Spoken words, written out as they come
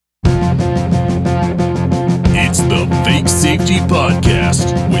Fake Safety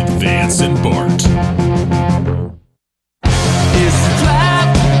Podcast with Vance and Bart. It's a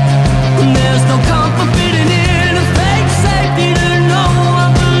trap, and there's no comfort fitting in a fake safety that no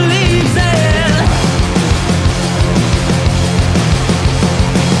one believes in.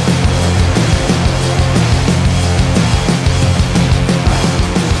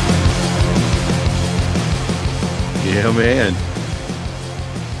 Yeah, man.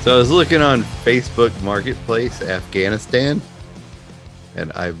 So I was looking on Facebook Marketplace, Afghanistan,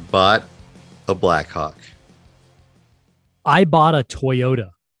 and I bought a Blackhawk. I bought a Toyota.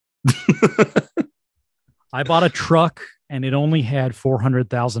 I bought a truck and it only had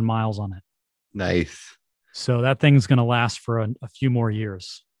 400,000 miles on it. Nice. So that thing's going to last for a few more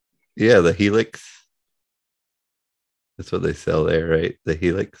years. Yeah, the Helix. That's what they sell there, right? The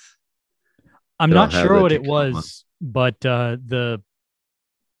Helix. I'm They not don't have sure the what it Tacoma. was, but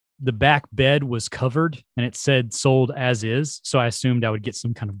the back bed was covered and it said sold as is. So I assumed I would get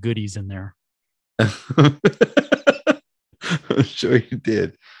some kind of goodies in there. I'm sure you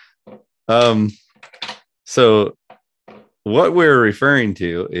did. So what we're referring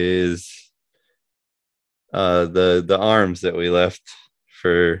to is the arms that we left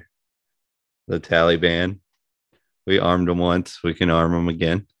for the Taliban. We armed them once. We can arm them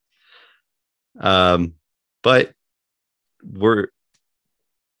again. But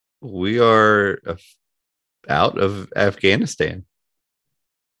we are out of Afghanistan.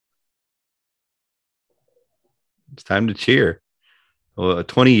 It's time to cheer. Well,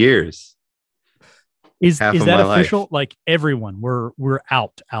 20 years. Is Half that of my official? life. Like everyone, we're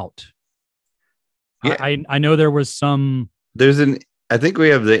out. Yeah. I know there was some. I think we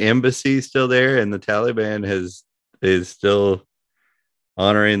have the embassy still there, and the Taliban is still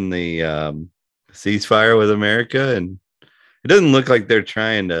honoring the ceasefire with America, and it doesn't look like they're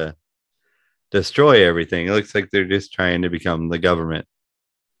trying to destroy everything. It looks like they're just trying to become the government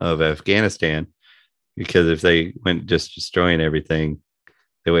of Afghanistan, because if they went just destroying everything,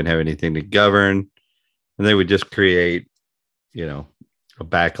 they wouldn't have anything to govern, and they would just create, a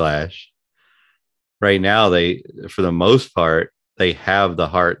backlash. Right now, for the most part, they have the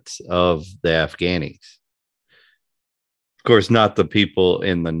hearts of the Afghanis. Of course, not the people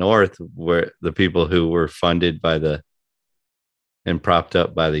in the north, were the people who were funded by and propped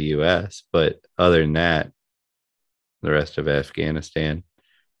up by the U.S. But other than that, the rest of Afghanistan,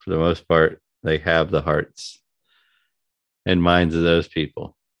 for the most part, they have the hearts and minds of those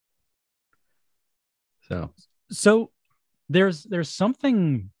people. So there's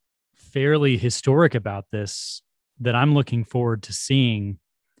something fairly historic about this that I'm looking forward to seeing,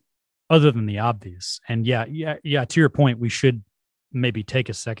 other than the obvious. And yeah, to your point, we should maybe take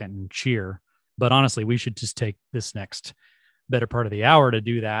a second and cheer. But honestly, we should just take this next better part of the hour to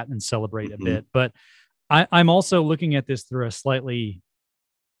do that and celebrate a bit. But I'm also looking at this through a slightly,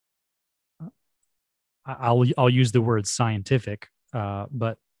 I'll use the word scientific,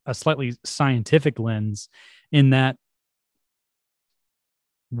 but a slightly scientific lens, in that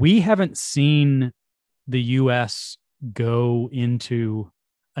we haven't seen the U.S. go into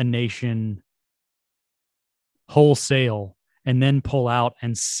a nation wholesale and then pull out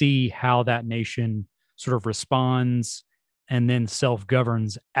and see how that nation sort of responds and then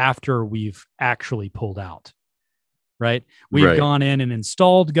self-governs after we've actually pulled out, right? We've Right. gone in and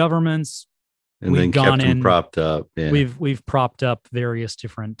installed governments. And We've then gone kept them in- propped up. Yeah. We've propped up various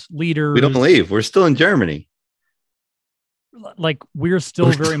different leaders. We don't leave. We're still in Germany. Like, we're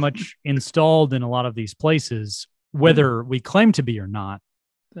still very much installed in a lot of these places, whether we claim to be or not.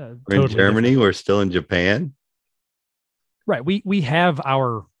 We're in Totally Germany. different. We're still in Japan. Right. We have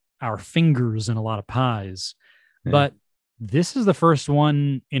our fingers in a lot of pies, Yeah. but this is the first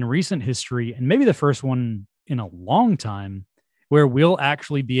one in recent history, and maybe the first one in a long time, where we'll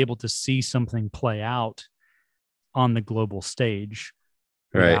actually be able to see something play out on the global stage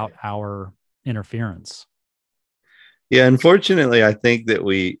Right. without our interference. Yeah, unfortunately, I think that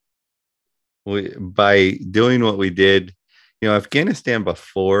we by doing what we did, Afghanistan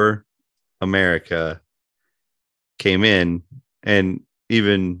before America came in, and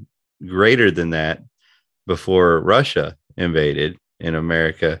even greater than that, before Russia invaded and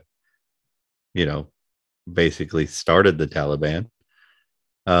America, basically started the Taliban.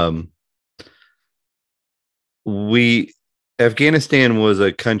 Afghanistan was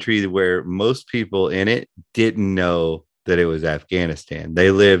a country where most people in it didn't know that it was Afghanistan.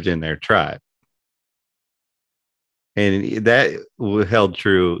 They lived in their tribe. And that held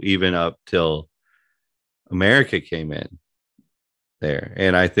true even up till America came in there.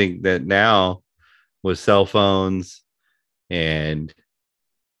 And I think that now with cell phones and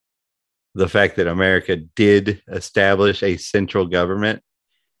the fact that America did establish a central government,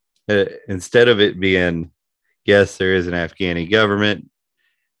 instead of it being, yes, there is an Afghani government,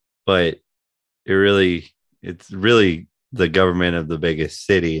 but it's really the government of the biggest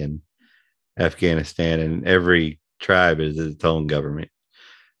city in Afghanistan, and every tribe is its own government.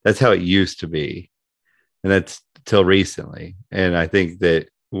 That's how it used to be, and that's till recently. And I think that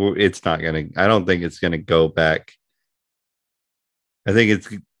it's not going to. I don't think it's going to go back. I think it's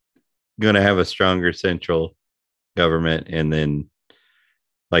going to have a stronger central government, and then,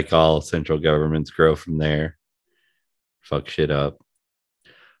 like all central governments, grow from there. Fuck shit up,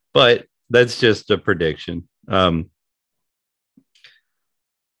 but that's just a prediction.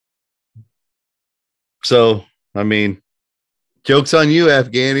 So, I mean, joke's on you,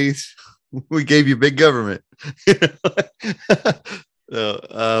 Afghanis. We gave you big government.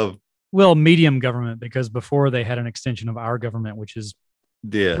 Well, medium government, because before they had an extension of our government, which is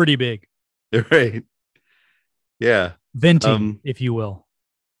Yeah, pretty big. right. Yeah, Venting, if you will.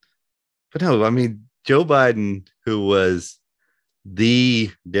 but no, I mean, Joe Biden, who was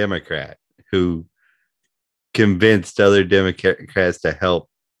the Democrat who convinced other Democrats to help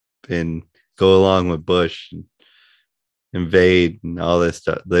and go along with Bush and invade and all this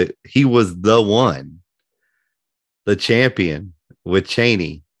stuff. He was the one, the champion with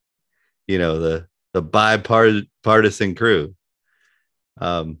Cheney, the bipartisan crew,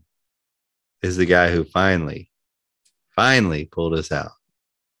 is the guy who finally pulled us out.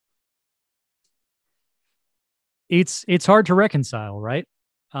 It's hard to reconcile, right?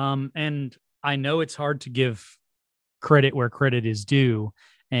 And I know it's hard to give credit where credit is due.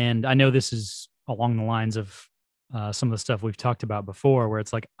 And I know this is along the lines of some of the stuff we've talked about before, where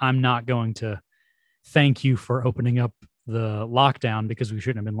it's like, I'm not going to thank you for opening up the lockdown because we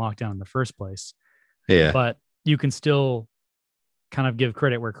shouldn't have been locked down in the first place. Yeah. But you can still kind of give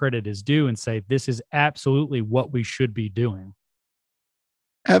credit where credit is due and say, this is absolutely what we should be doing.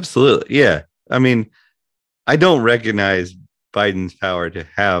 Absolutely. Yeah. I mean, I don't recognize Biden's power to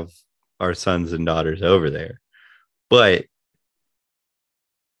have our sons and daughters over there, but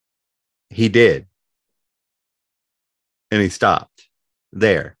he did. And he stopped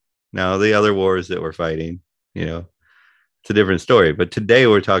there. Now, the other wars that we're fighting, it's a different story. But today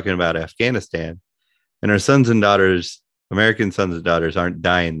we're talking about Afghanistan, and our sons and daughters, American sons and daughters, aren't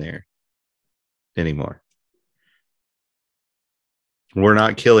dying there anymore. We're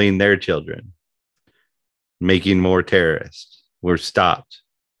not killing their children, making more terrorists. We're stopped.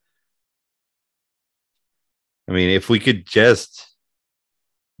 I mean, if we could just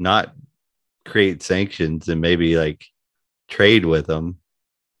not create sanctions and maybe like trade with them,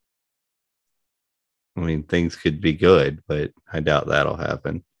 I mean, things could be good, but I doubt that'll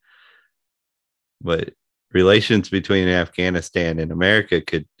happen. But relations between Afghanistan and America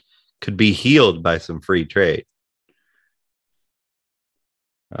could be healed by some free trade.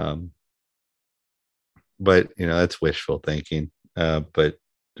 But that's wishful thinking. But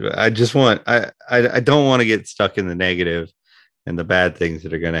I just I don't want to get stuck in the negative and the bad things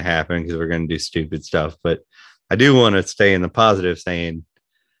that are going to happen, because we're going to do stupid stuff. But I do want to stay in the positive, saying,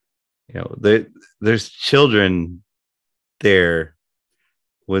 there's children there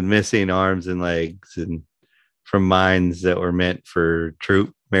with missing arms and legs, and from mines that were meant for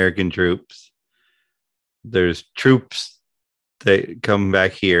American troops. There's troops that come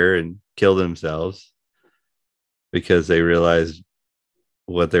back here and kill themselves because they realized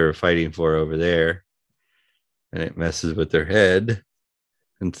what they were fighting for over there, and it messes with their head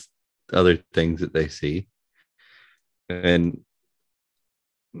and other things that they see. And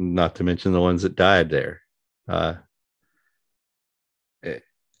not to mention the ones that died there.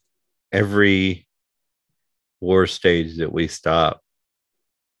 Every war stage that we stop,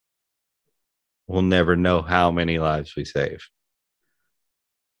 we'll never know how many lives we save.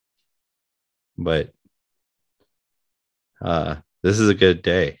 But this is a good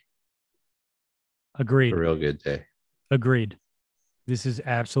day. Agreed. A real good day. Agreed. This is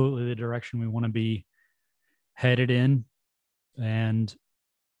absolutely the direction we want to be headed in. And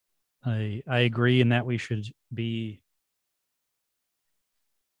I agree in that we should be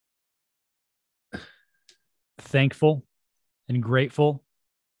thankful and grateful.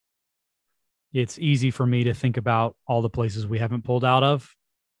 It's easy for me to think about all the places we haven't pulled out of,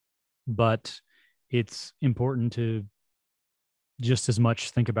 but it's important to just as much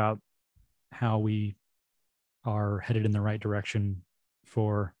think about how we are headed in the right direction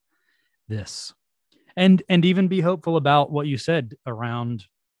for this. And even be hopeful about what you said around,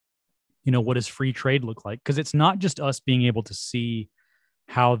 what does free trade look like? Because it's not just us being able to see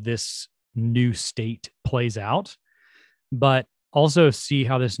how this new state plays out, but also see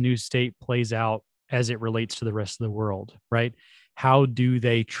how this new state plays out as it relates to the rest of the world, right? How do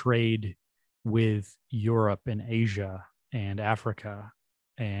they trade with Europe and Asia and Africa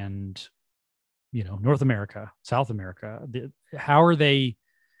and, North America, South America? How are they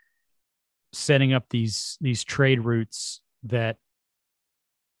setting up these trade routes that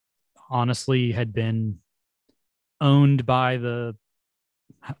honestly had been owned by to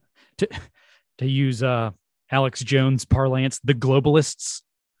use Alex Jones parlance, the globalists?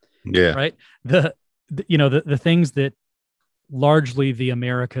 Yeah. Right. The things that largely the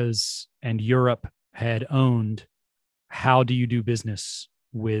Americas and Europe had owned. How do you do business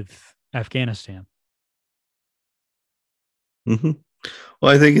with Afghanistan? Mm-hmm.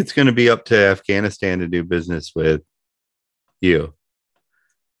 Well, I think it's going to be up to Afghanistan to do business with you.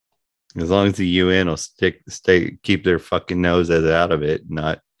 As long as the UN will keep their fucking noses out of it,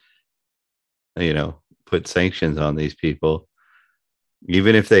 not, put sanctions on these people.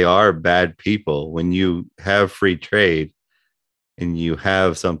 Even if they are bad people, when you have free trade and you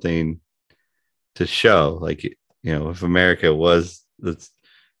have something to show, like, if America's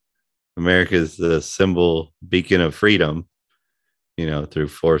the symbol beacon of freedom, through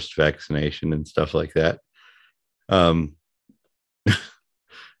forced vaccination and stuff like that,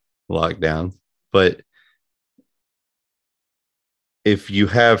 lockdowns. But if you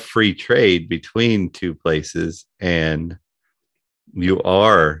have free trade between two places and you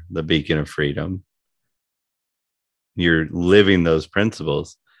are the beacon of freedom, you're living those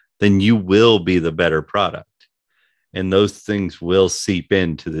principles, then you will be the better product. And those things will seep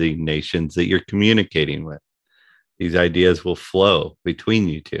into the nations that you're communicating with. These ideas will flow between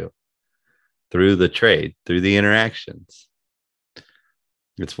you two through the trade, through the interactions.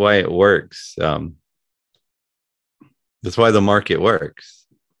 It's why it works. That's why the market works.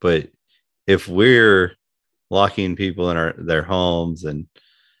 But if we're locking people in their homes and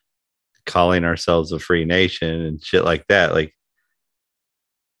calling ourselves a free nation and shit like that, like,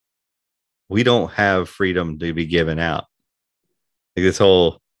 we don't have freedom to be given out. Like, this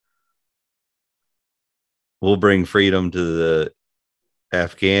whole, we'll bring freedom to the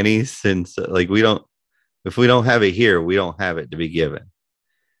Afghanis, and so, like, if we don't have it here, we don't have it to be given.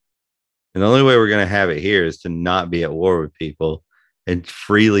 And the only way we're going to have it here is to not be at war with people and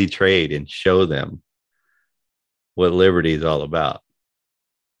freely trade and show them what liberty is all about.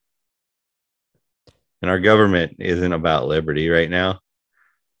 And our government isn't about liberty right now.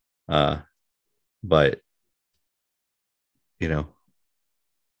 But,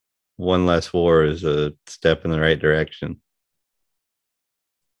 one less war is a step in the right direction.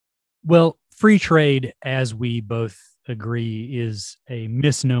 Well, free trade, as we both agree, is a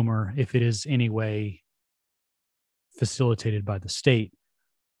misnomer if it is any way facilitated by the state.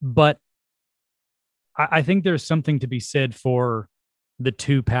 But I think there's something to be said for the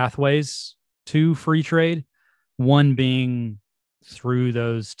two pathways to free trade. One being through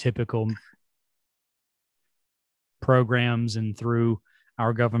those typical programs and through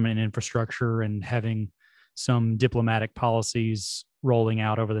our government infrastructure and having some diplomatic policies rolling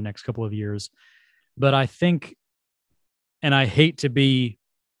out over the next couple of years. But I think, and I hate to be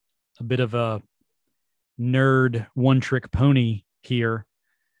a bit of a nerd one-trick pony here,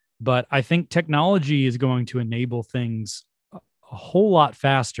 but I think technology is going to enable things a whole lot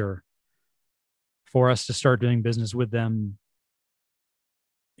faster for us to start doing business with them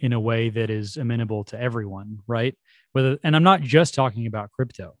in a way that is amenable to everyone, right? And I'm not just talking about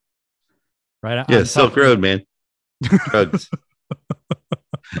crypto, right? Yeah, Silk Road, man. Drugs.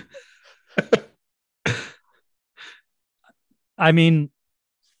 I mean,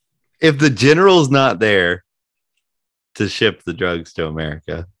 if the general's not there to ship the drugs to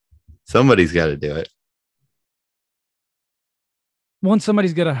America, somebody's got to do it.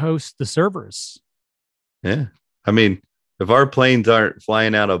 Somebody's got to host the servers. Yeah. I mean, if our planes aren't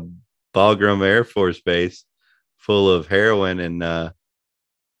flying out of Bagram Air Force Base full of heroin and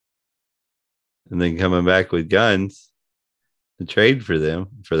then coming back with guns to trade for them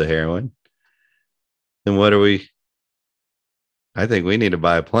for the heroin, then what are we? I think we need to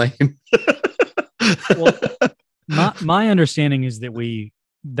buy a plane. Well, my understanding is that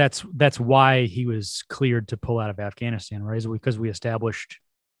that's why he was cleared to pull out of Afghanistan, right? Is because we established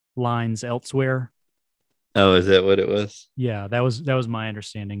lines elsewhere. Oh, is that what it was? Yeah, that was my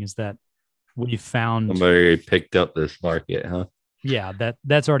understanding, is that we found somebody picked up this market, huh? Yeah,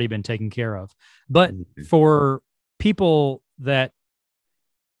 that's already been taken care of. But for people that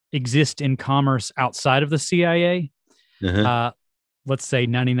exist in commerce outside of the CIA, let's say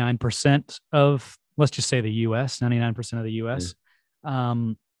 99% of, let's just say the U.S., 99% of the U.S.,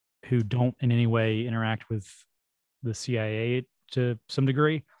 who don't in any way interact with the CIA, to some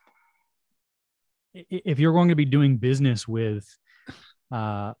degree. If you're going to be doing business with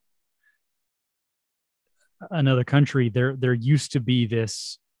another country, there used to be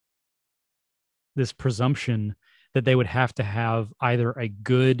this presumption that they would have to have either a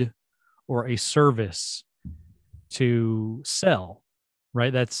good or a service to sell,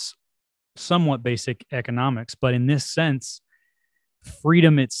 right? That's somewhat basic economics, but in this sense,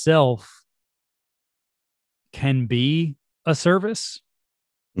 freedom itself can be a service.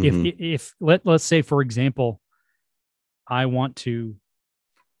 Mhm. If let's say, for example, I want to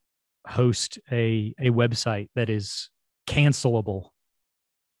host a website that is cancelable.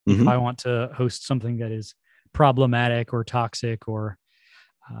 If Mhm. I want to host something that is problematic or toxic or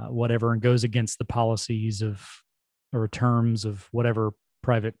whatever, and goes against the policies of or terms of whatever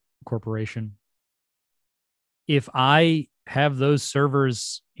private corporation, if I have those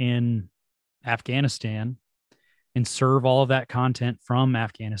servers in Afghanistan and serve all of that content from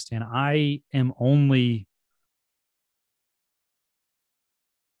Afghanistan, I am only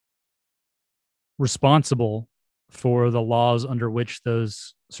responsible for the laws under which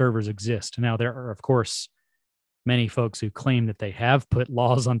those servers exist. Now, there are, of course, many folks who claim that they have put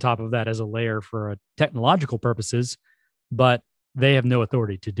laws on top of that as a layer for technological purposes, but they have no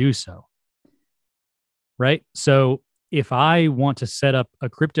authority to do so. Right? So if I want to set up a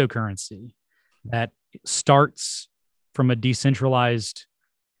cryptocurrency that starts from a decentralized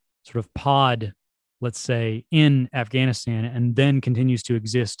sort of pod, let's say, in Afghanistan, and then continues to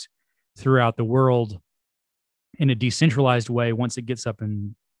exist throughout the world in a decentralized way once it gets up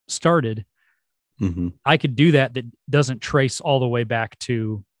and started, Mhm. I could do that doesn't trace all the way back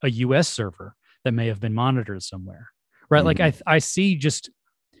to a US server that may have been monitored somewhere. Right? Like I see just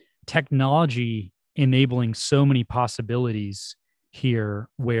technology enabling so many possibilities here,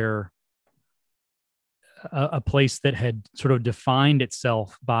 where a place that had sort of defined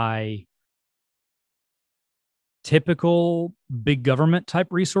itself by typical big government type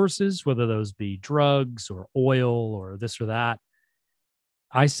resources, whether those be drugs or oil or this or that,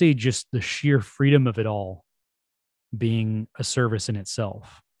 I see just the sheer freedom of it all being a service in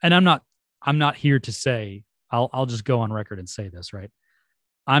itself. And I'm not here to say, I'll just go on record and say this, right?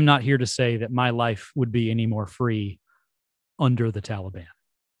 I'm not here to say that my life would be any more free under the Taliban.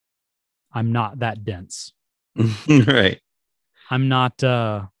 I'm not that dense. Right. I'm not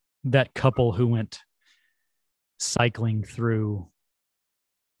that couple who went cycling through.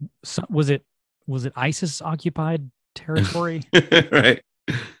 Was it ISIS occupied territory? Right.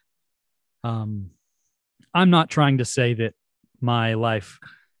 I'm not trying to say that my life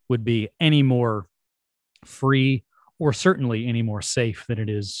would be any more free or certainly any more safe than it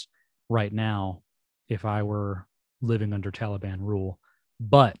is right now if I were living under Taliban rule.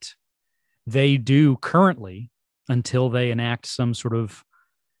 But they do currently, until they enact some sort of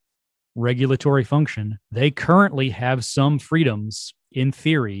regulatory function, they currently have some freedoms in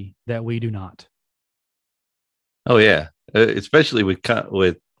theory that we do not. Oh yeah, especially with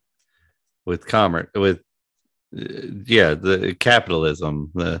commerce, the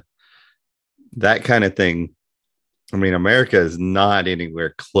capitalism, that kind of thing. I mean, America is not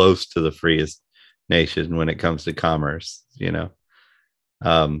anywhere close to the freest nation when it comes to commerce.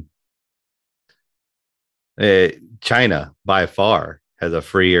 China by far has a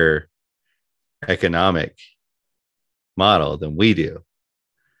freer economic model than we do.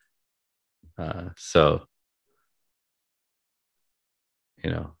 So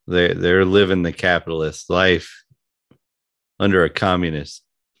they're living the capitalist life under a communist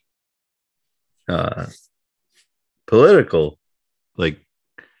political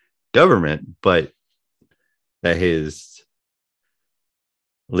government, but that has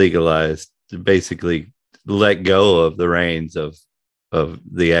legalized, basically let go of the reins of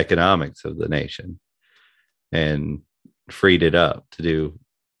the economics of the nation and freed it up to do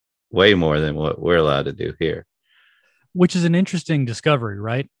way more than what we're allowed to do here. Which is an interesting discovery,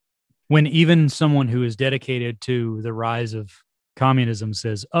 right? When even someone who is dedicated to the rise of communism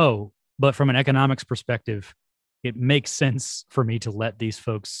says, oh, but from an economics perspective, it makes sense for me to let these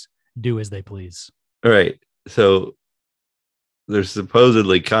folks do as they please. All right. So they're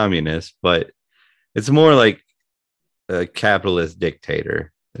supposedly communist, but it's more like a capitalist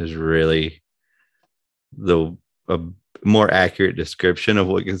dictator is really a more accurate description of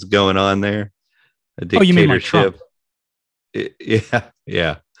what is going on there. A dictatorship. Oh, you mean like Trump?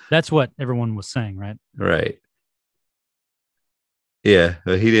 Yeah. That's what everyone was saying, right? Right. Yeah,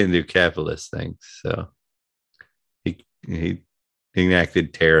 but he didn't do capitalist things, so he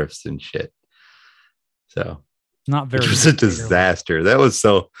enacted tariffs and shit. So not very. Which was a disaster. That was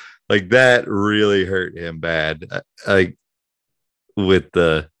so that really hurt him bad. with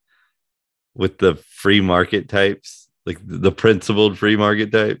the free market types, like the principled free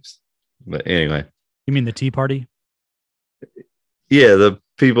market types. But anyway, You mean the Tea Party? yeah, the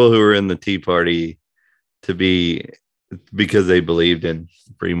people who were in the Tea Party to be because they believed in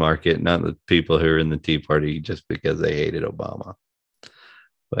free market, not the people who are in the Tea Party just because they hated Obama.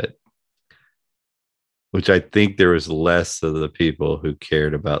 But which I think there was less of the people who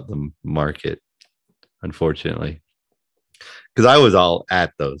cared about the market, unfortunately. Because I was all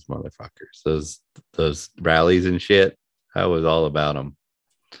at those motherfuckers, those rallies and shit. I was all about them.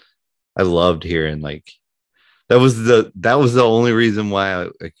 I loved hearing like that was the only reason why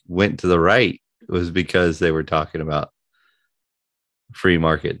I went to the right, was because they were talking about free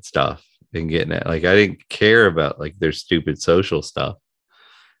market stuff and getting it. Like I didn't care about like their stupid social stuff.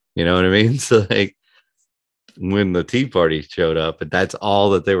 You know what I mean? So like when the Tea Party showed up and that's all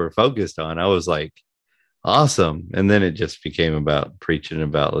that they were focused on, I was like, awesome. And then it just became about preaching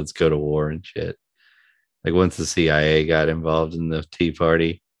about let's go to war and shit. Like once the CIA got involved in the Tea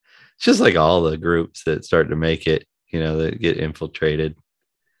Party, it's just like all the groups that start to make it, that get infiltrated,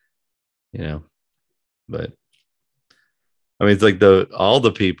 but I mean, it's like all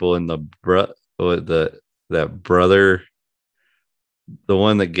the people in that brother, the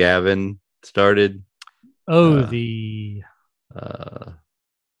one that Gavin started. Oh,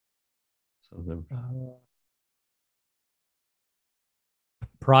 Something.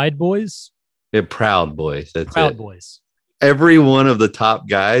 Pride Boys? Yeah, Proud Boys. That's Proud it. Boys. Every one of the top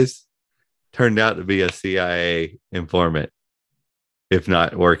guys turned out to be a CIA informant, if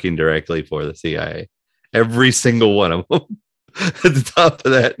not working directly for the CIA. Every single one of them at the top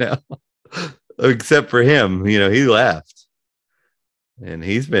of that now, except for him. He left and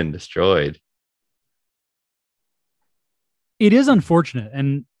he's been destroyed. It is unfortunate.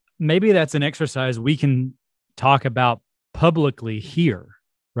 And maybe that's an exercise we can talk about publicly here,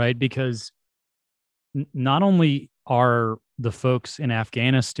 right? Because not only are the folks in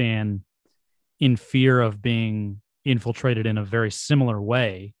Afghanistan in fear of being infiltrated in a very similar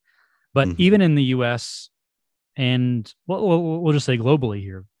way, but even in the US and we'll just say globally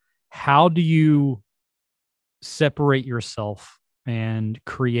here, how do you separate yourself and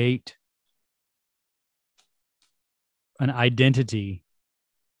create an identity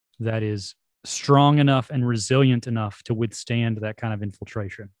that is strong enough and resilient enough to withstand that kind of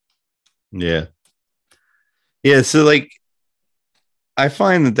infiltration? Yeah. So like, I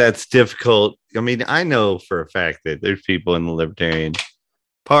find that that's difficult. I mean, I know for a fact that there's people in the Libertarian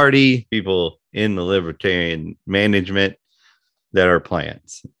Party, people in the Libertarian management that are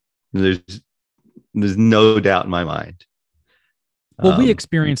plants. There's no doubt in my mind. Well, we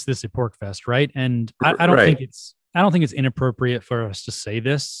experienced this at PorcFest, right? And I don't think it's inappropriate for us to say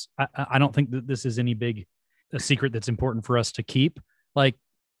this. I don't think that this is a secret that's important for us to keep. Like,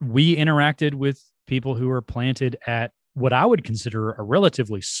 we interacted with people who were planted at what I would consider a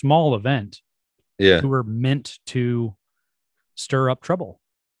relatively small event, who were meant to stir up trouble.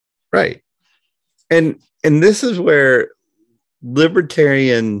 Right. And this is where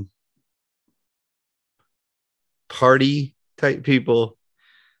libertarian party type people,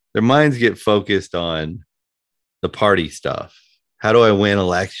 their minds get focused on the party stuff. How do I win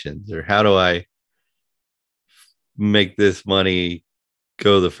elections? Or how do I make this money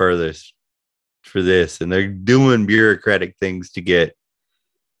go the furthest for this? And they're doing bureaucratic things to get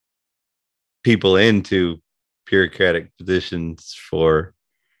people into bureaucratic positions for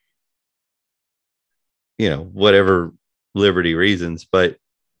whatever liberty reasons. But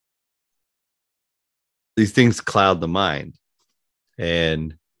these things cloud the mind,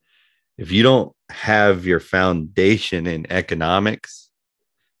 and if you don't have your foundation in economics,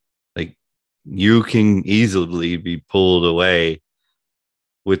 like, you can easily be pulled away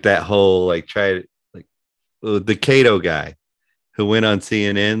with that whole the Cato guy who went on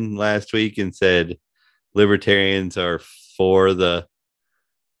CNN last week and said libertarians are for the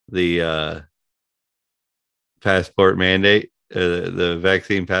passport mandate, the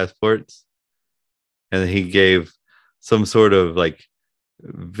vaccine passports, and he gave some sort of like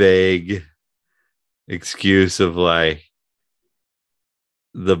vague excuse of like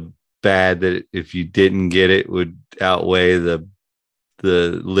the bad that if you didn't get it would outweigh the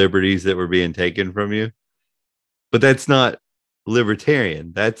liberties that were being taken from you. But that's not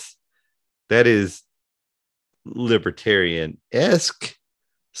libertarian. That is libertarian-esque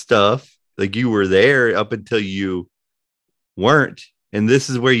stuff. Like, you were there up until you weren't, and this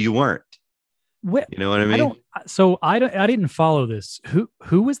is where you weren't. You know what I mean? I didn't follow this.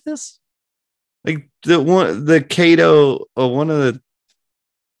 Who was this? Like the Cato, one of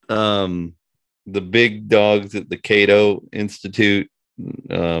the the big dogs at the Cato Institute,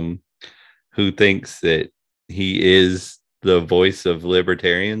 who thinks that he is the voice of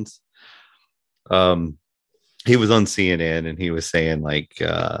libertarians. He was on CNN and he was saying like,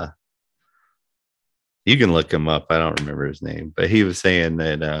 you can look him up. I don't remember his name, but he was saying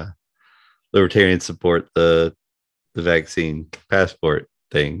that libertarians support the vaccine passport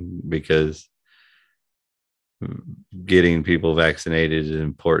thing because getting people vaccinated is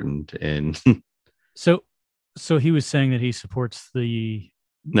important. And So he was saying that he supports the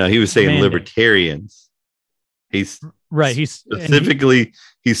no, he was saying mandate. Libertarians. He's Right. he's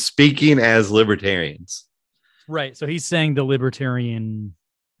speaking as libertarians. Right. So he's saying the libertarian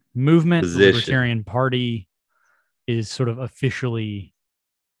movement, the Position. Libertarian Party is sort of officially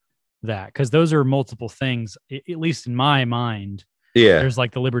that, because those are multiple things, at least in my mind. Yeah. There's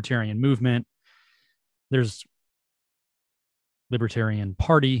like the libertarian movement. There's Libertarian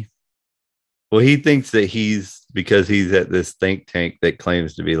Party. Well, he thinks that because he's at this think tank that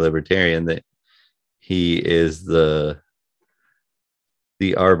claims to be libertarian, that he is the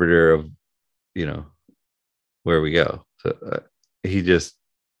arbiter of, where we go. So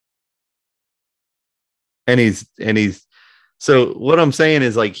so what I'm saying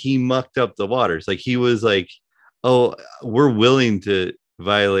is like, he mucked up the waters. Like he was like, oh, we're willing to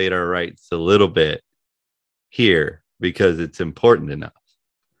violate our rights a little bit here because it's important enough.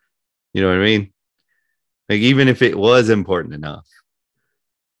 You know what I mean? Like, even if it was important enough,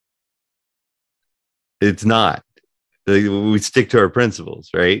 it's not. Like, we stick to our principles,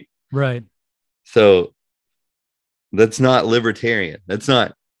 right? Right. So that's not libertarian.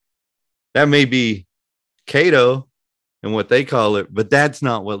 That may be Cato and what they call it, but that's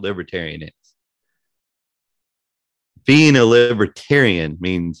not what libertarian is. Being a libertarian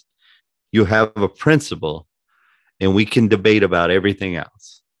means you have a principle and we can debate about everything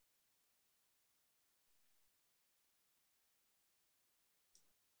else.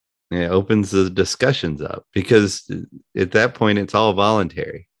 It opens the discussions up because at that point it's all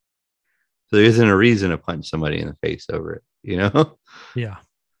voluntary. So there isn't a reason to punch somebody in the face over it, Yeah.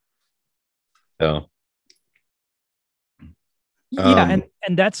 So yeah,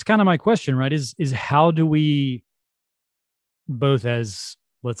 and that's kind of my question, right? Is how do we, both as,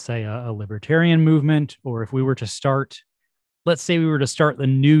 let's say, a libertarian movement, or if we were to start, let's say we were to start the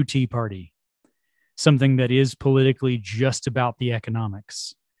new Tea Party, something that is politically just about the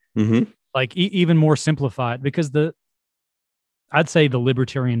economics, like even more simplified, because I'd say the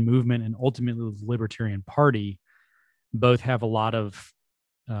libertarian movement and ultimately the Libertarian Party both have a lot of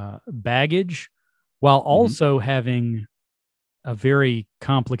baggage, while also having a very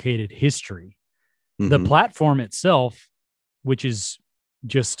complicated history. The platform itself, which is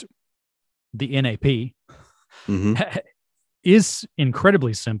just the NAP, is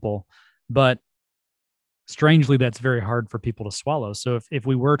incredibly simple, but strangely, that's very hard for people to swallow. So if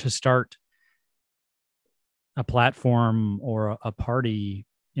we were to start a platform or a party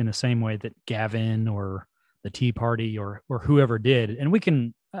in the same way that Gavin or the Tea Party or whoever did,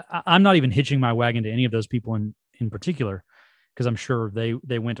 and I'm not even hitching my wagon to any of those people in particular, because I'm sure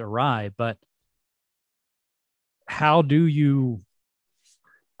they went awry, but how do you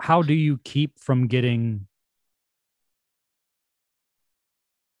keep from getting?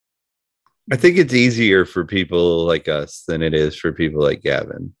 I think it's easier for people like us than it is for people like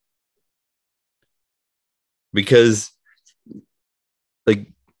Gavin. Because, like,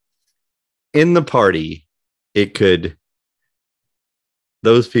 in the party,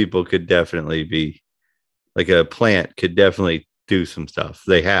 those people could definitely be, like, a plant could definitely do some stuff.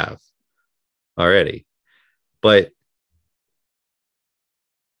 They have already. But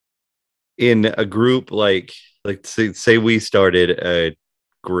in a group like say we started a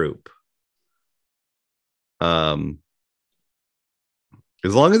group, as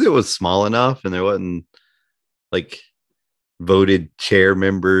long as it was small enough and there wasn't like voted chair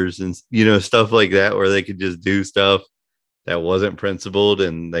members and stuff like that, where they could just do stuff that wasn't principled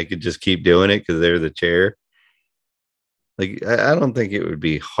and they could just keep doing it because they're the chair. Like, I don't think it would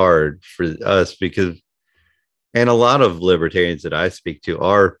be hard for us, and a lot of libertarians that I speak to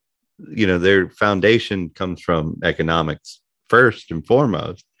are, their foundation comes from economics first and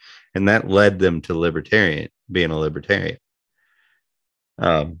foremost, and that led them to being a libertarian.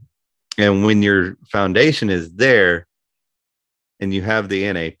 And when your foundation is there and you have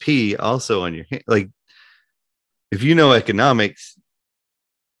the NAP also on your hand, like, if you know economics,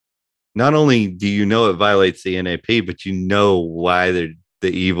 not only do you know it violates the NAP, but you know why they're the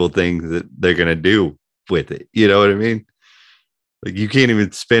evil things that they're going to do with it. You know what I mean? Like, you can't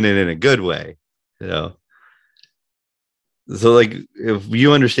even spin it in a good way, So like if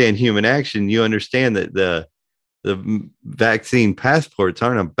you understand human action, you understand that the vaccine passports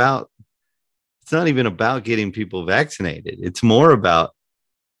aren't about, it's not even about getting people vaccinated. It's more about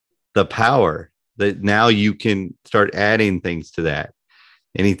the power that now you can start adding things to that.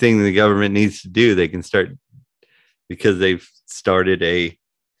 Anything the government needs to do, they can start, because they've started they've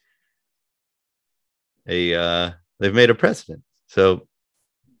made a precedent. So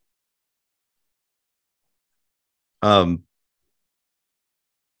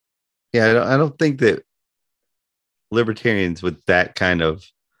yeah, I don't think that libertarians with that kind of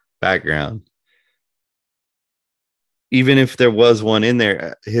background, even if there was one in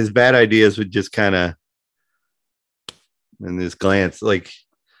there, his bad ideas would just kind of, in this glance, like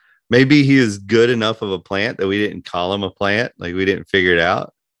maybe he was good enough of a plant that we didn't call him a plant, like we didn't figure it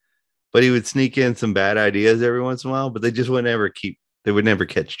out, but he would sneak in some bad ideas every once in a while, but they just would never they would never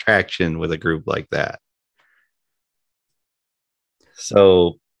catch traction with a group like that.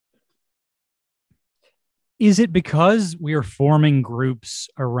 So Is it because we are forming groups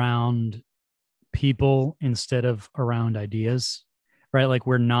around people instead of around ideas, right? Like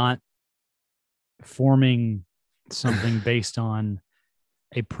we're not forming something based on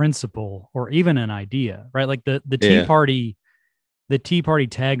a principle or even an idea, right? Like the Tea Party, the Tea Party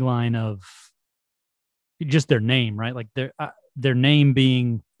tagline of just their name, right? Like their name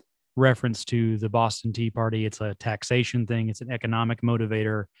being reference to the Boston Tea Party. It's a taxation thing. It's an economic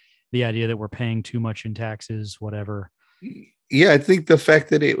motivator. The idea that we're paying too much in taxes, whatever. Yeah, I think the fact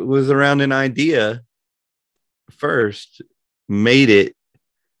that it was around an idea first made it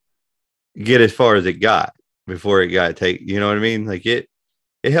get as far as it got before it got taken. You know what I mean? Like it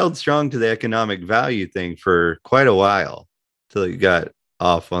held strong to the economic value thing for quite a while till it got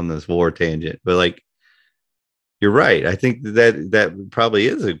off on this war tangent. But like, you're right. I think that probably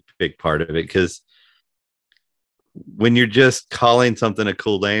is a big part of it, because when you're just calling something a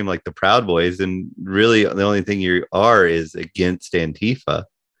cool name like the Proud Boys, and really the only thing you are is against Antifa,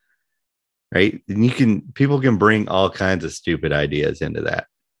 right? And people can bring all kinds of stupid ideas into that.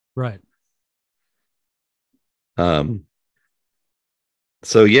 Right.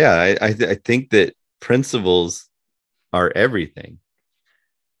 So yeah, I think that principles are everything.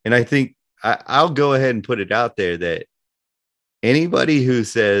 And I think I'll go ahead and put it out there that anybody who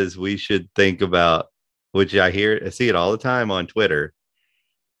says we should think about, which I see it all the time on Twitter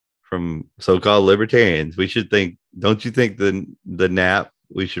from so-called libertarians, we should think, don't you think the NAP,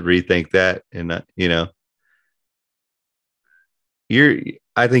 we should rethink that? And I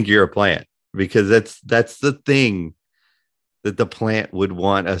think you're a plant, because that's the thing that the plant would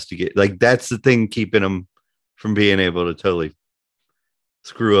want us to get. Like, that's the thing keeping them from being able to totally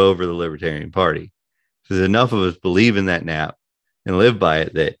screw over the Libertarian Party. Because enough of us believe in that NAP and live by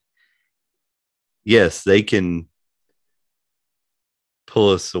it that, yes, they can pull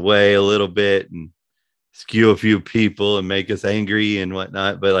us away a little bit and skew a few people and make us angry and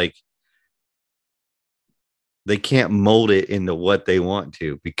whatnot, but like, they can't mold it into what they want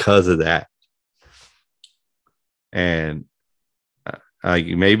to because of that. And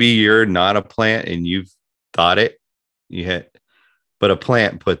maybe you're not a plant and you've thought it, but a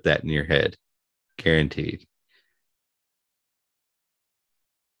plant put that in your head, guaranteed.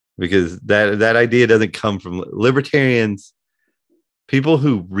 Because that idea doesn't come from libertarians. People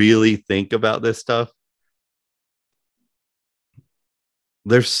who really think about this stuff,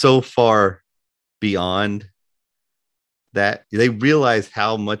 they're so far beyond that. They realize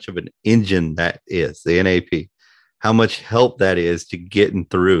how much of an engine that is, the NAP, how much help that is to getting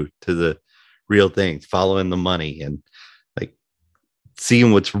through to the real things, following the money, and like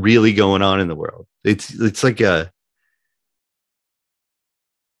seeing what's really going on in the world. It's like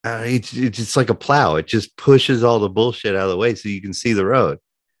it's just like a plow. It just pushes all the bullshit out of the way so you can see the road.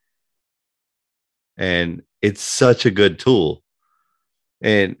 And it's such a good tool.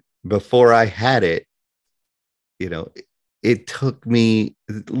 And before I had it, it took me,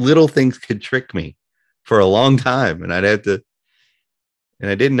 little things could trick me for a long time. And and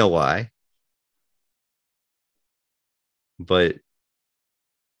I didn't know why. But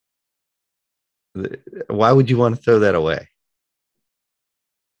why would you want to throw that away?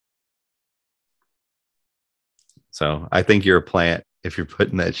 So I think you're a plant if you're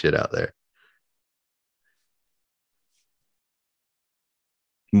putting that shit out there.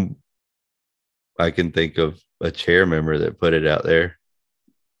 I can think of a chair member that put it out there.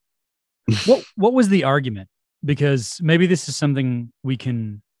 What was the argument? Because maybe this is something we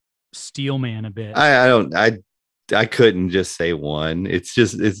can steel man a bit. I couldn't just say one.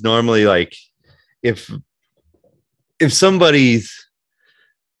 It's normally like if somebody's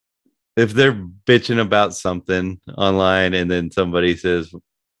if they're bitching about something online and then somebody says,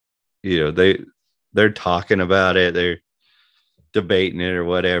 they're talking about it, they're debating it or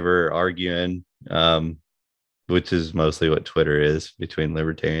whatever, arguing, which is mostly what Twitter is between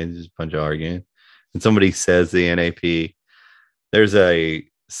libertarians, is a bunch of arguing. And somebody says the NAP, there's a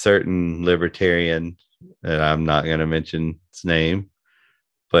certain libertarian that I'm not going to mention his name,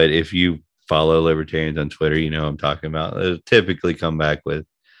 but if you follow libertarians on Twitter, you know what I'm talking about. They'll typically come back with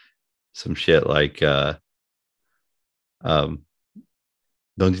some shit like, don't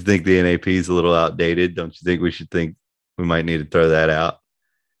you think the NAP is a little outdated? Don't you think we might need to throw that out?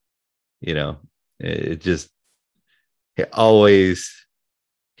 It always,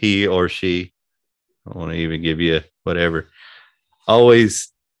 he or she, I don't want to even give you whatever,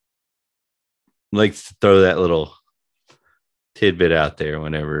 always likes to throw that little tidbit out there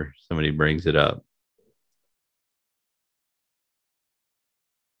whenever somebody brings it up.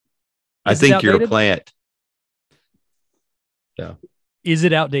 I think you're a plant. Yeah. Is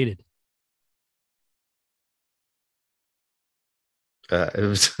it outdated?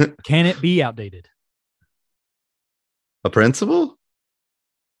 Can it be outdated? A principle?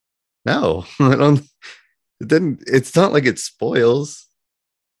 No, I don't. It didn't. It's not like it spoils.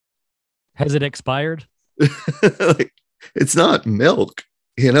 Has it expired? It's not milk,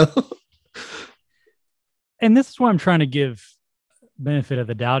 And this is why I'm trying to give benefit of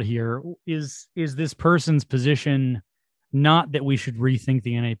the doubt here. Is this person's position not that we should rethink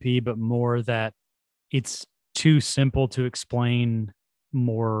the NAP, but more that it's too simple to explain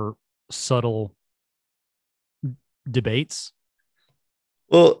more subtle debates?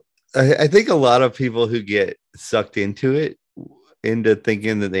 Well, I think a lot of people who get sucked into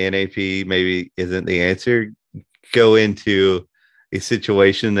thinking that the NAP maybe isn't the answer, go into a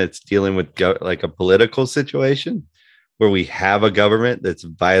situation that's dealing with like a political situation where we have a government that's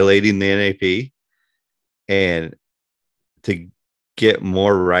violating the NAP, and to get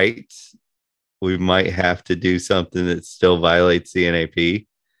more rights, we might have to do something that still violates the NAP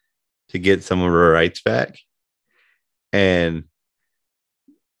to get some of our rights back. And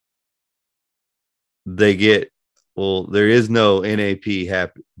they get, well, there is no NAP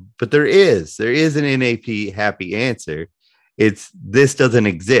happy, but there is an NAP happy answer. It's this doesn't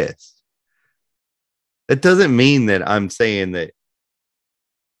exist. It doesn't mean that I'm saying that,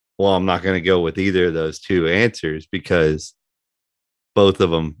 well, I'm not going to go with either of those two answers because both of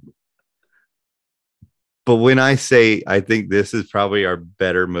them. But when I say I think this is probably our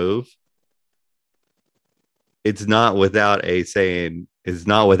better move, it's not without me saying,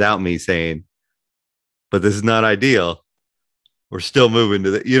 but this is not ideal. We're still moving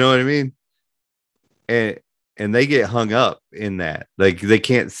to you know what I mean? And they get hung up in that. Like they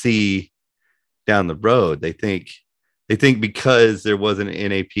can't see down the road. They think because there wasn't an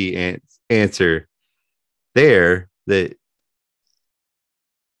NAP answer there that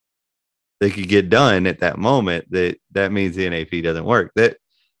they could get done at that moment, that means the NAP doesn't work. That's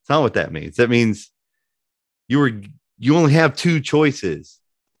not what that means. That means you only have two choices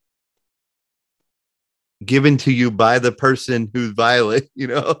given to you by the person who's violent,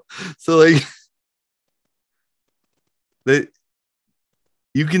 So like that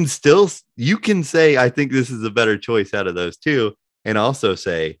you can say, I think this is a better choice out of those two, and also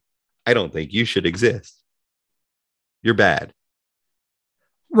say, I don't think you should exist. You're bad.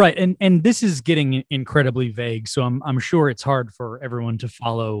 Right. And this is getting incredibly vague. So I'm sure it's hard for everyone to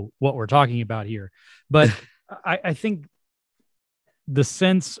follow what we're talking about here. But I think the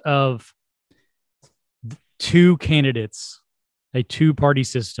sense of two candidates, a two-party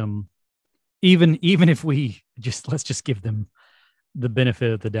system, even if we let's just give them the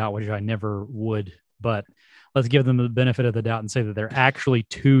benefit of the doubt, which I never would, but let's give them the benefit of the doubt and say that they're actually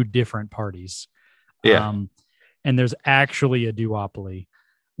two different parties. Yeah. And there's actually a duopoly.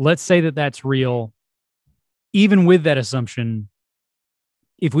 Let's say that that's real. Even with that assumption,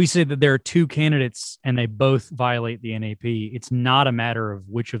 if we say that there are two candidates and they both violate the NAP, it's not a matter of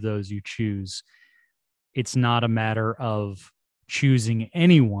which of those you choose. It's not a matter of choosing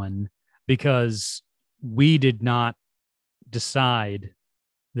anyone, because we did not decide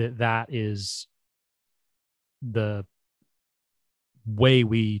that is the way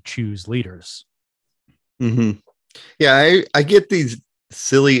we choose leaders. Mm-hmm. Yeah, I get these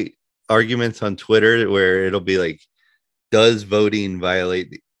silly arguments on Twitter where it'll be like, does voting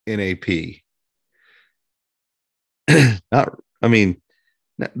violate the NAP?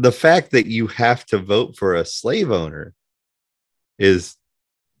 The fact that you have to vote for a slave owner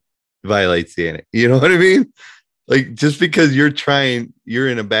violates the NAP. You know what I mean? Like, just because you're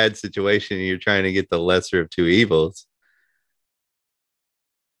in a bad situation and you're trying to get the lesser of two evils,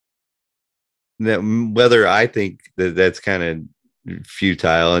 whether I think that that's kind of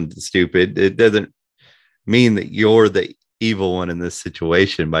futile and stupid, it doesn't mean that you're the evil one in this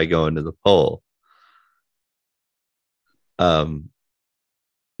situation by going to the poll. Now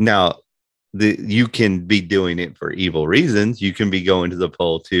you can be doing it for evil reasons. You can be going to the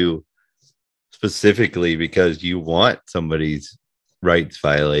poll too, specifically because you want somebody's rights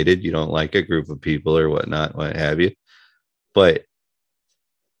violated. You don't like a group of people or whatnot, what have you. But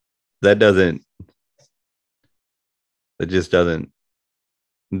that doesn't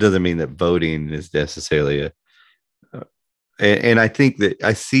mean that voting is necessarily and I think that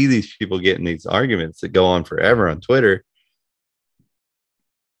I see these people getting these arguments that go on forever on Twitter.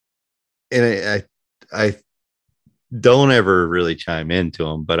 And I don't ever really chime into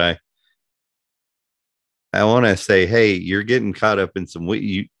them, but I want to say, hey, you're getting caught up in some.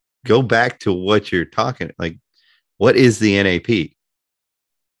 You go back to what you're talking. Like, what is the NAP?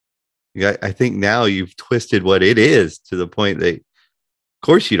 I think now you've twisted what it is to the point that, of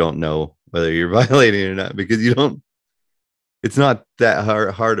course, you don't know whether you're violating it or not because you don't. It's not that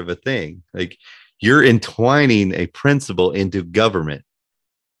hard of a thing. Like, you're entwining a principle into government.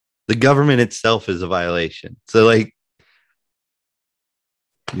 The government itself is a violation. So, like,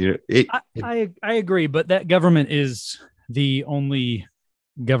 I agree, but that government is the only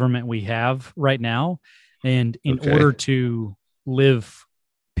government we have right now, and in order to live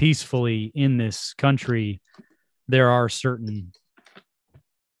peacefully in this country, there are certain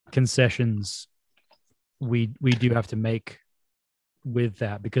concessions we do have to make with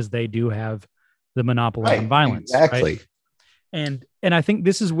that because they do have the monopoly on violence. Exactly. Right? And I think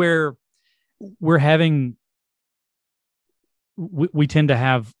this is where we're having we tend to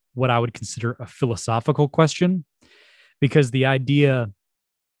have what I would consider a philosophical question, because the idea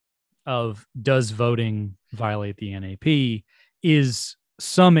of does voting violate the NAP is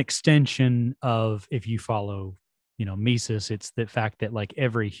some extension of, if you follow, Mises, it's the fact that like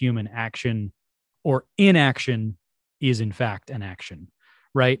every human action or inaction is in fact an action,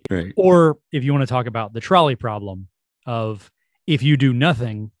 right? Or if you want to talk about the trolley problem of if you do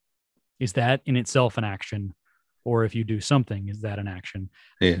nothing, is that in itself an action? Or if you do something, is that an action?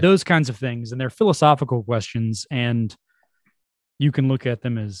 Yeah. Those kinds of things. And they're philosophical questions, and you can look at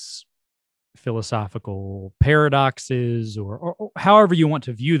them as philosophical paradoxes or however you want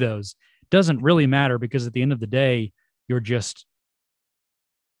to view those. Doesn't really matter, because at the end of the day, you're just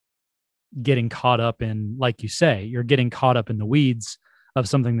getting caught up in, like you say, you're getting caught up in the weeds of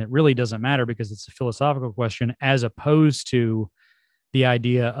something that really doesn't matter because it's a philosophical question, as opposed to the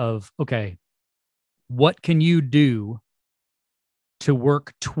idea of, okay, what can you do to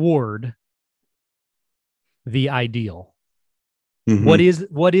work toward the ideal? Mm-hmm.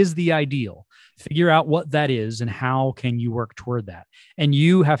 What is the ideal? Figure out what that is and how can you work toward that. And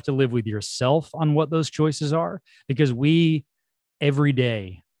you have to live with yourself on what those choices are, because we every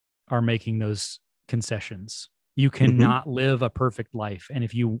day are making those concessions. You cannot live a perfect life. And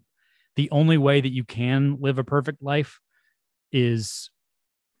the only way that you can live a perfect life is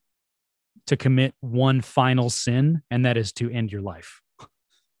to commit one final sin, and that is to end your life.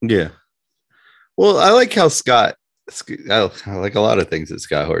 Yeah. Well, I like how I like a lot of things that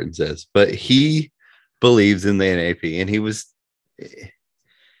Scott Horton says, but he believes in the NAP, and he was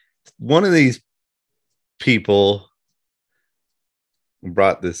one of these people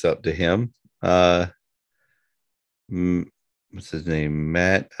brought this up to him. What's his name?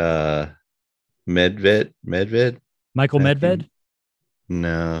 Matt Medved? Michael Medved?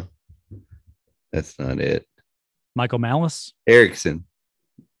 No, that's not it. Michael Malice? Erickson.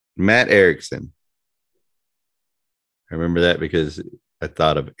 Matt Erickson. I remember that because I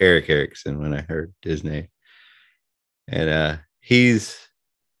thought of Eric Erickson when I heard his name. And he's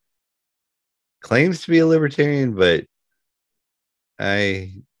claims to be a libertarian, but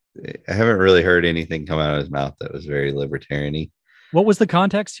I haven't really heard anything come out of his mouth that was very libertarian-y. What was the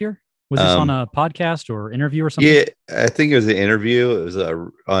context here? Was this on a podcast or interview or something? Yeah, I think it was an interview. It was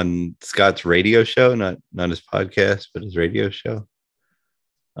on Scott's radio show, not his podcast, but his radio show.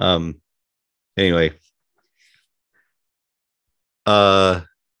 Anyway,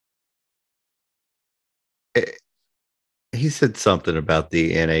 he said something about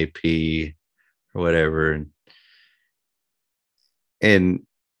the NAP or whatever, and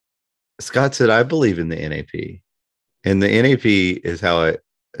Scott said, "I believe in the NAP, and the NAP is how I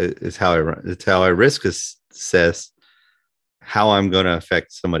run. It's how I risk assess how I'm going to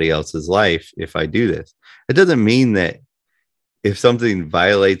affect somebody else's life if I do this. It doesn't mean that if something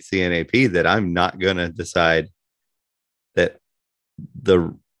violates the NAP that I'm not going to decide that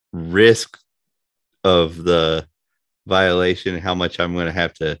the risk of the violation, how much I'm going to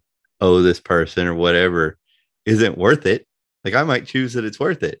have to owe this person or whatever isn't worth it. Like I might choose that it's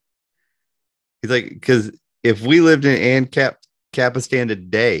worth it. He's like, because if we lived in Capistan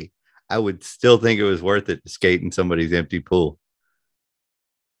today, I would still think it was worth it to skate in somebody's empty pool.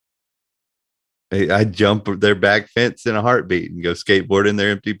 I'd jump their back fence in a heartbeat and go skateboard in their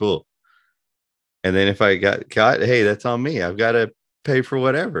empty pool. And then if I got caught, hey, that's on me. I've got to pay for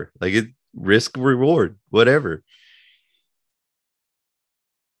whatever. Like it risk reward, whatever.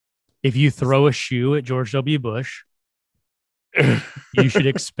 If you throw a shoe at George W. Bush, you should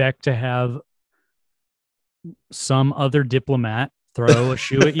expect to have some other diplomat throw a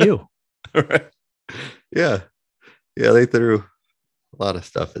shoe at you. Right. Yeah. Yeah, they threw a lot of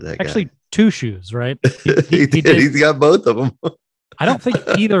stuff at that guy. Actually, 2 shoes, right? He did. He's got both of them. I don't think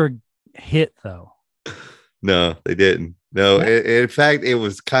either hit, though. No, they didn't. No, in fact, it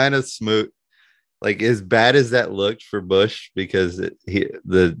was kind of smooth. Like as bad as that looked for Bush, because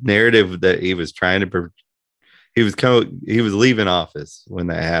the narrative that he was trying to, he was leaving office when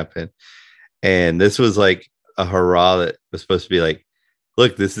that happened, and this was like a hurrah that was supposed to be like,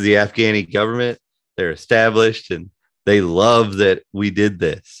 look, this is the Afghani government. They're established, and they love that we did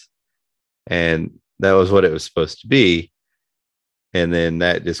this, and that was what it was supposed to be. And then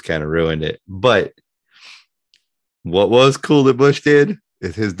that just kind of ruined it. But what was cool that Bush did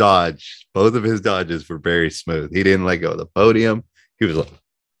is his dodge. Both of his dodges were very smooth. He didn't let go of the podium. He was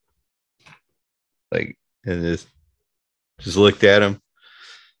like and just looked at him.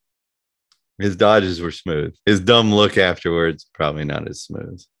 His dodges were smooth. His dumb look afterwards, probably not as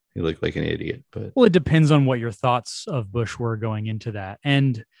smooth. He looked like an idiot. But well, it depends on what your thoughts of Bush were going into that.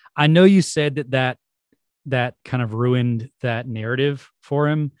 And I know you said that kind of ruined that narrative for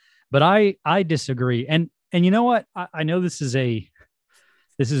him, but I disagree. And you know what? I know this is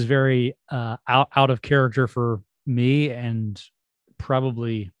very out of character for me and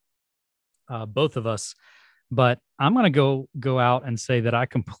probably both of us, but I'm going to go out and say that I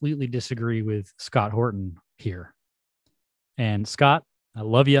completely disagree with Scott Horton here. And Scott, I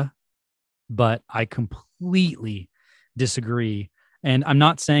love you, but I completely disagree. And I'm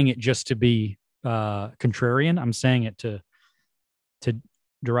not saying it just to be contrarian. I'm saying it to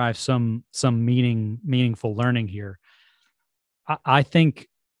derive some meaningful learning here. I think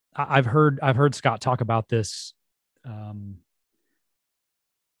I've heard Scott talk about this,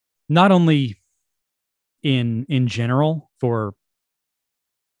 not only in general for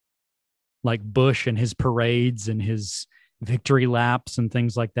like Bush and his parades and his victory laps and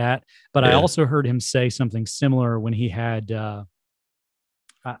things like that, but I also heard him say something similar when he had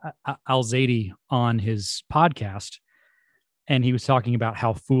Al-Zaidi on his podcast, and he was talking about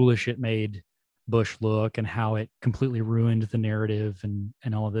how foolish it made Bush look and how it completely ruined the narrative and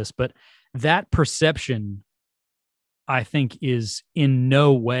all of this. But that perception, I think, is in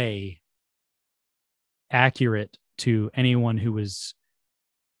no way accurate to anyone who was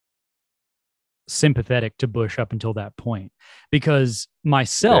sympathetic to Bush up until that point. Because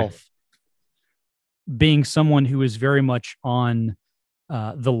myself, being someone who is very much on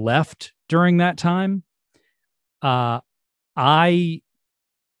the left during that time, I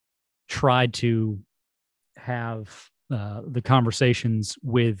tried to have the conversations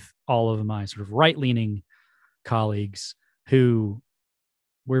with all of my sort of right-leaning colleagues who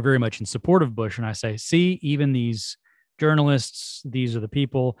were very much in support of Bush. And I say, see, even these journalists, these are the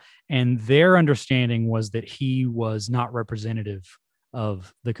people. And their understanding was that he was not representative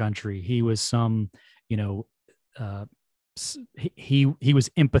of the country. He was some, he was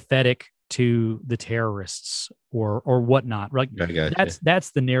empathetic to the terrorists or whatnot. Right?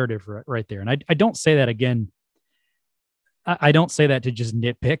 That's the narrative right there. And I don't say that again. I don't say that to just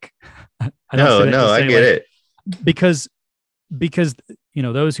nitpick. I get it. Because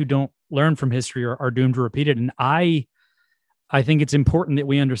those who don't learn from history are doomed to repeat it. And I think it's important that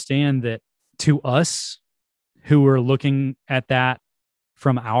we understand that to us who are looking at that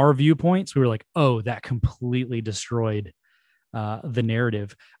from our viewpoints, we were like, oh, that completely destroyed the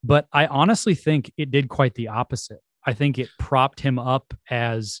narrative. But I honestly think it did quite the opposite. I think it propped him up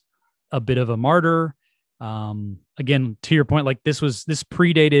as a bit of a martyr. Again, to your point, like this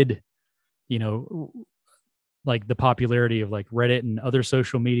predated, like the popularity of like Reddit and other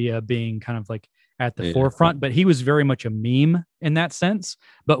social media being kind of like at the forefront, but he was very much a meme in that sense,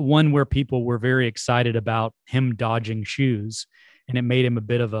 but one where people were very excited about him dodging shoes, and it made him a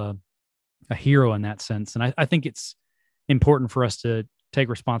bit of a hero in that sense. And I think it's important for us to take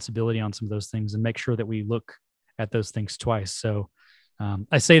responsibility on some of those things and make sure that we look at those things twice. So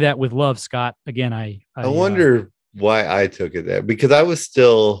I say that with love, Scott. Again, I wonder why I took it there, because I was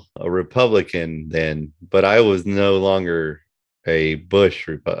still a Republican then, but I was no longer a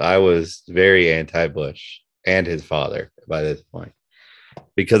I was very anti-Bush and his father by this point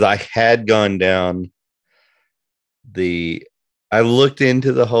because I had gone down the. I looked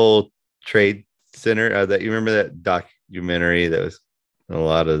into the whole trade center. That you remember that documentary that was a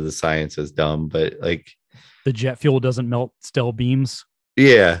lot of the science was dumb, but like The jet fuel doesn't melt steel beams.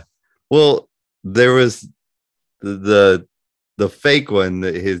 yeah. Well, there was the fake one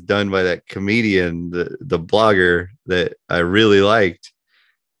that is done by that comedian, the blogger that I really liked,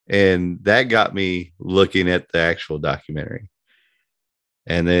 and that got me looking at the actual documentary.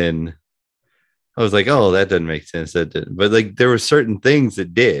 And then I was like, "Oh, that doesn't make sense." That didn't. But like, there were certain things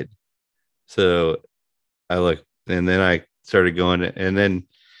that did. So I looked, and then I started going, and then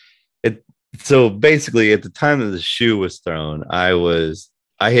it. So basically, at the time that the shoe was thrown,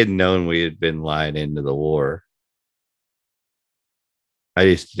 I had known we had been lied into the war. I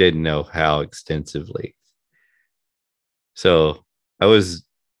just didn't know how extensively. So I was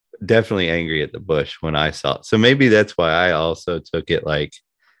definitely angry at the Bush when I saw it. So maybe that's why I also took it like,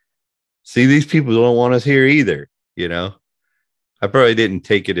 see, these people don't want us here either. You know, I probably didn't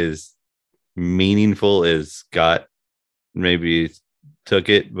take it as meaningful as Scott maybe took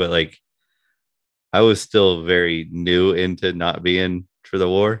it, but like I was still very new into not being for the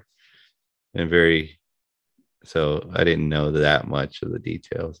war and so I didn't know that much of the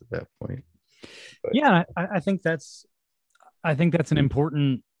details at that point. But. Yeah, I think that's an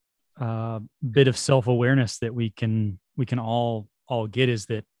important bit of self-awareness that we can all get, is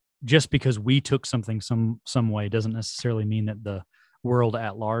that just because we took something some way doesn't necessarily mean that the world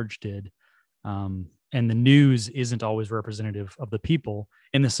at large did. And the news isn't always representative of the people,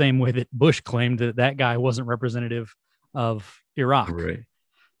 in the same way that Bush claimed that guy wasn't representative of Iraq. Right.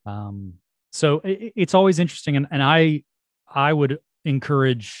 So it's always interesting. And I would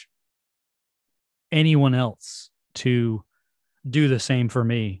encourage anyone else to do the same for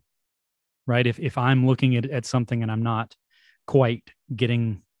me, right? If I'm looking at something and I'm not quite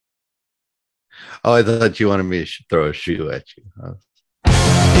getting. Oh, I thought you wanted me to throw a shoe at you.